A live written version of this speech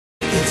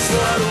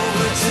Start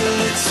over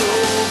till it's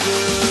over.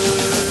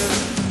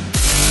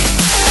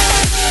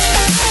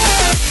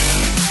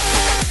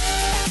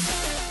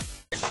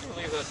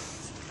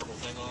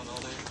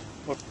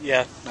 Well,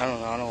 yeah, I don't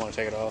know. I don't want to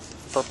take it off.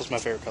 Purple's my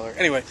favorite color.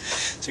 Anyway,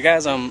 so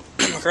guys, I'm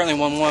currently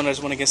 1-1. I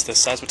just went against the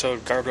Seismitoad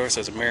Garbodor, so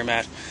it's a mirror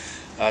match.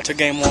 Took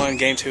game 1,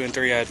 game 2, and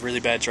 3. I had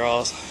really bad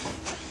draws,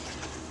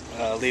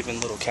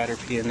 leaving little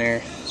Caterpie in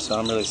there, so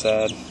I'm really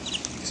sad. You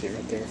can see it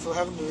right there. So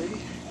haven't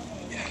already?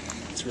 Yeah,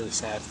 it's really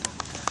sad.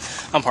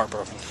 I'm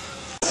heartbroken.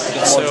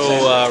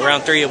 So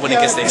round 3, I went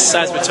against a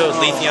Seismitoad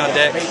Leafeon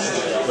deck,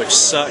 which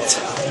sucked.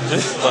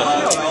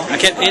 But I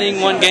kept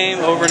ending one game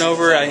over and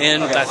over. I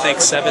end, I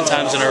think, 7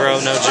 times in a row,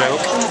 no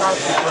joke.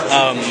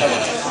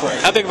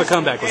 How big of a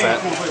comeback was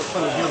that?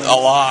 A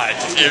lot.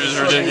 It was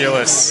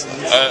ridiculous.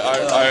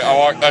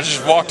 I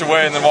just walked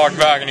away and then walked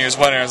back and he was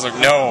winning. I was like,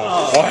 no,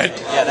 what?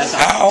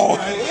 How?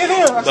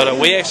 But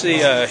we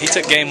actually, he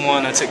took game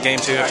 1, I took game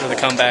 2 after the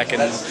comeback,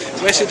 and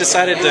we actually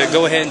decided to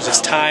go ahead and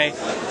just tie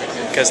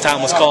because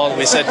time was called.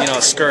 We said, you know,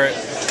 screw it,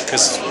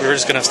 because we were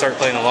just going to start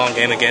playing a long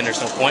game again.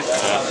 There's no point.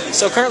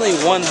 So currently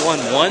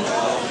 1-1-1.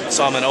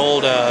 So I'm an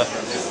old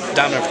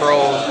Diamond and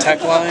Pearl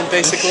tech line,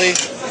 basically.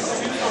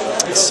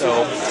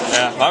 So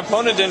yeah, my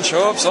opponent didn't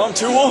show up, so I'm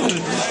 2-1.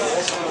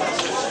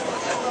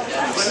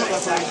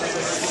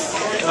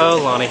 Oh,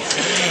 Lonnie.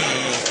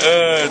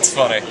 It's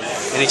funny.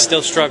 And he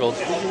still struggled.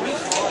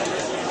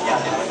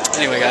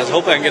 Anyway, guys, I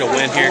hope I can get a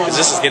win here, because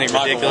this is getting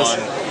ridiculous.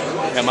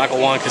 Yeah, Michael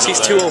won, because he's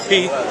too OP.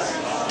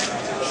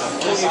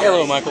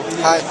 Hello, Michael.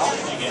 Hi.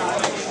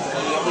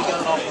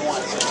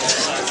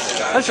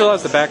 I just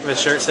realized the back of his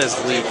shirt says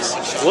leaks.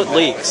 What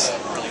leaks?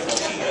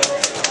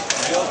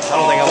 I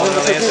don't think I want to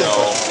know the answer.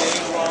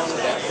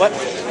 What?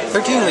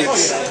 13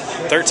 leaks.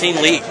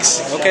 13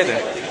 leaks. Okay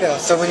then. Yeah,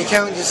 so when you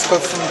count, just go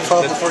from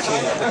 12 to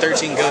 14. The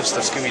 13 Ghosts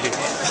of Scooby-Doo.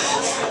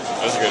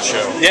 That was a good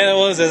show. Yeah, that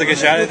was a good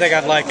show. I didn't think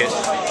I'd like it.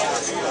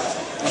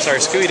 I'm sorry,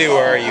 Scooby-Doo,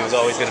 Where Are You is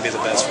always going to be the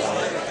best one.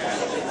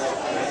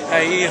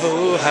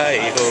 Hi-ho,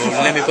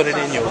 hi-ho, let me put it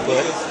in your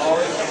butt.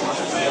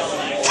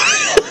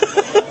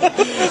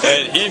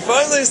 And he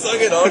finally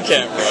stuck it on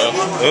camera.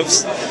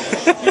 Oops.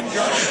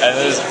 And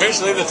that is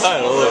officially the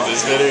title of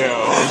this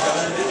video.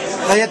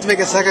 Now you have to make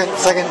a second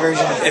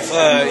version. If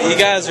you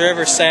guys are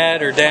ever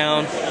sad or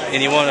down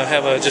and you want to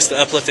have just an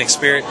uplifting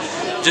spirit,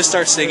 just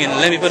start singing,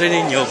 let me put it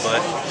in your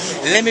butt.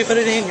 Let me put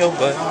it in your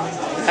butt.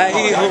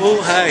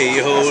 Hi-ho,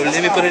 hi-ho,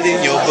 let me put it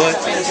in your butt.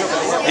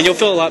 And you'll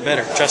feel a lot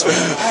better, trust me.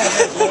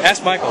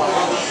 Ask Michael.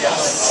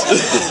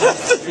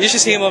 You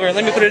should see him over there.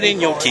 Let me put it in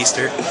your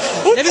keister.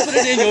 Let me put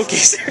it in your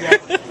keister.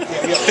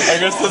 I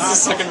guess that's the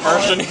second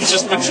version he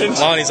just mentioned.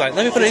 Lonnie's like,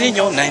 let me put it in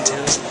your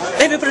Ninetales.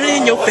 Let me put it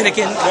in your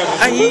Finnegan.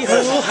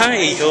 Hi-ho,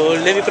 hi-ho,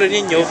 let me put it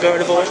in your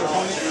Gardevoir.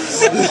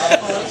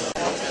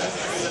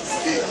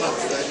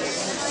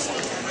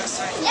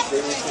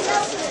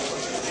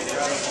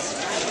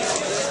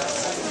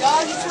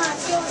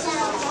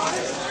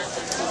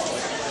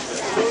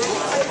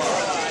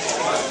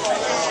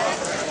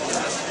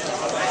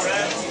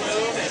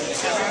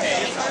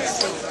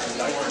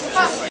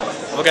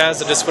 Well,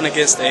 guys, I just went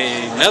against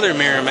another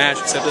mirror match,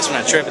 except this one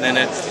had Trippin in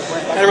it.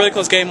 Had a really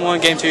close game 1,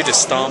 game 2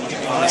 just stomped,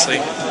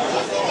 honestly.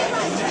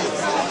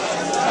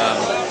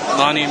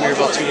 Lonnie and me were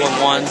both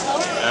 2-1-1.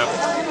 Yep.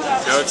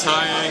 Go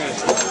tying.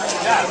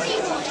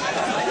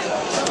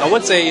 I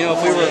would say, you know,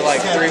 if we were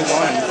like 3-1,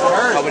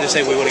 I would just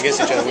say we would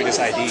against each other. We just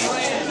ID'd.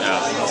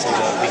 Yeah. So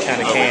we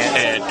kind of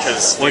can't.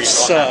 Which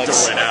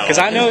sucks. Because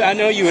I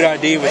know you would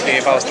ID with me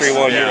if I was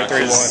 3-1. Yeah, you were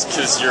 3-1.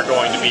 Because you're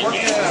going to beat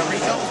me.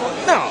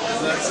 No.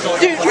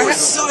 Dude, You're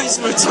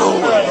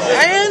Seismitoad.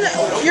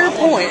 And your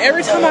point,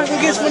 every time I go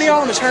against one of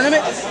y'all in the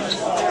tournament,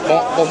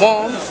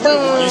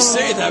 You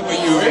say that, but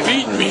you've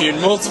beaten me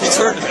in multiple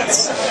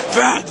tournaments.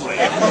 Badly.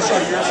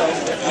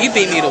 You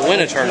beat me to win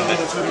a tournament.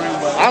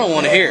 I don't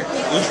want to hear it.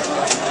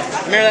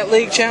 Remember that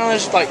league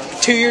challenge like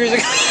 2 years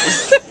ago?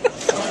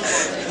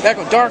 Back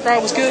when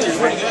Darkrai was good?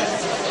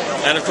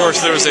 And of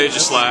course there was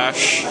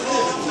Aegislash.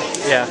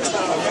 Yeah.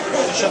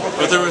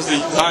 But there was the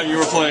time you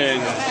were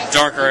playing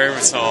Darkrai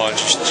Avatar and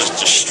just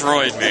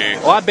destroyed me.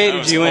 Well, I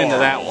baited you into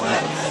that one.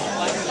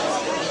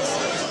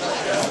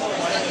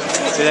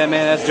 See that,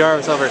 man? That's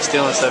Jarvis over at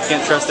stealing stuff.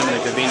 Can't trust him in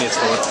a convenience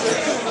store.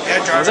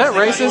 Is that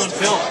racist?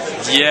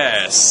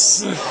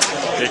 Yes.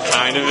 It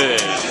kind of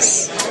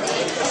is.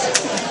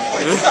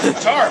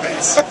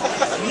 Jarvis,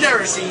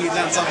 never seen you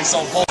done something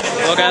so bold.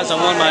 Well, guys, I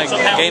won my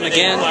game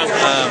again.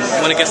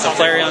 Went against the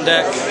Flareon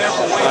deck.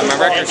 My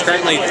record's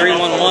currently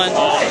 3-1-1.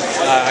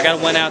 I got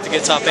to win out to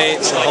get top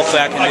 8, so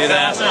hopefully I can do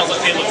that.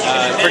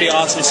 Pretty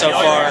awesome so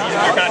far.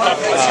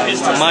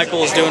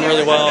 Michael's doing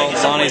really well.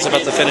 Lonnie's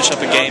about to finish up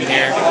a game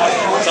here,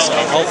 so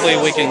hopefully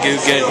we can do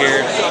good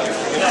here.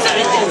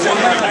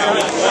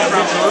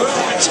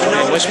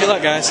 So, wish me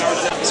luck, guys.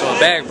 So my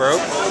bag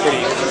broke.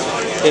 Pretty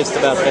pissed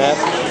about that.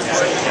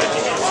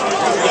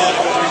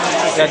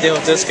 Gotta deal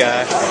with this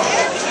guy.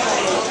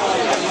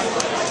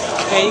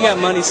 Hey, you got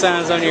money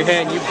signs on your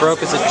head and you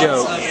broke as a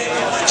joke.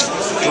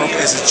 Broke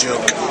as a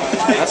joke.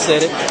 I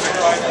said it.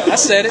 I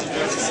said it.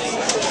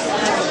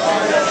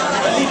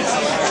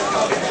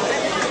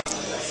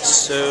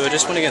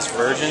 just went against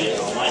Virgin.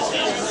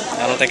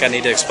 I don't think I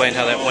need to explain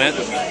how that went.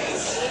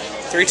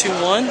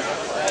 3-2-1.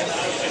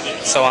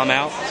 So I'm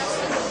out.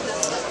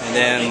 And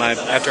then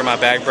after my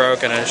bag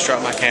broke and I just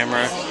dropped my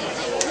camera.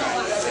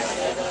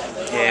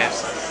 Yeah.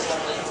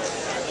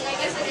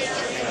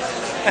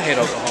 I hate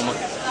Oklahoma.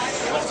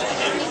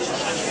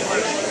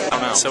 I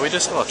don't know. So we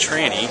just saw a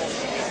tranny.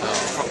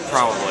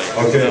 Probably.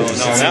 Okay,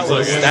 No, that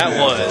was.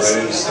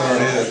 Ready to start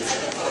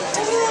it.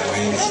 That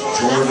means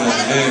Jordan,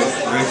 Nick,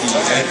 Ricky,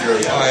 Edgar,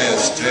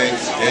 Pius, Jake,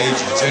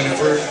 Gage, and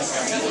Jennifer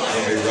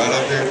will be right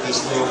up there at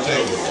this little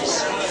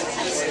table.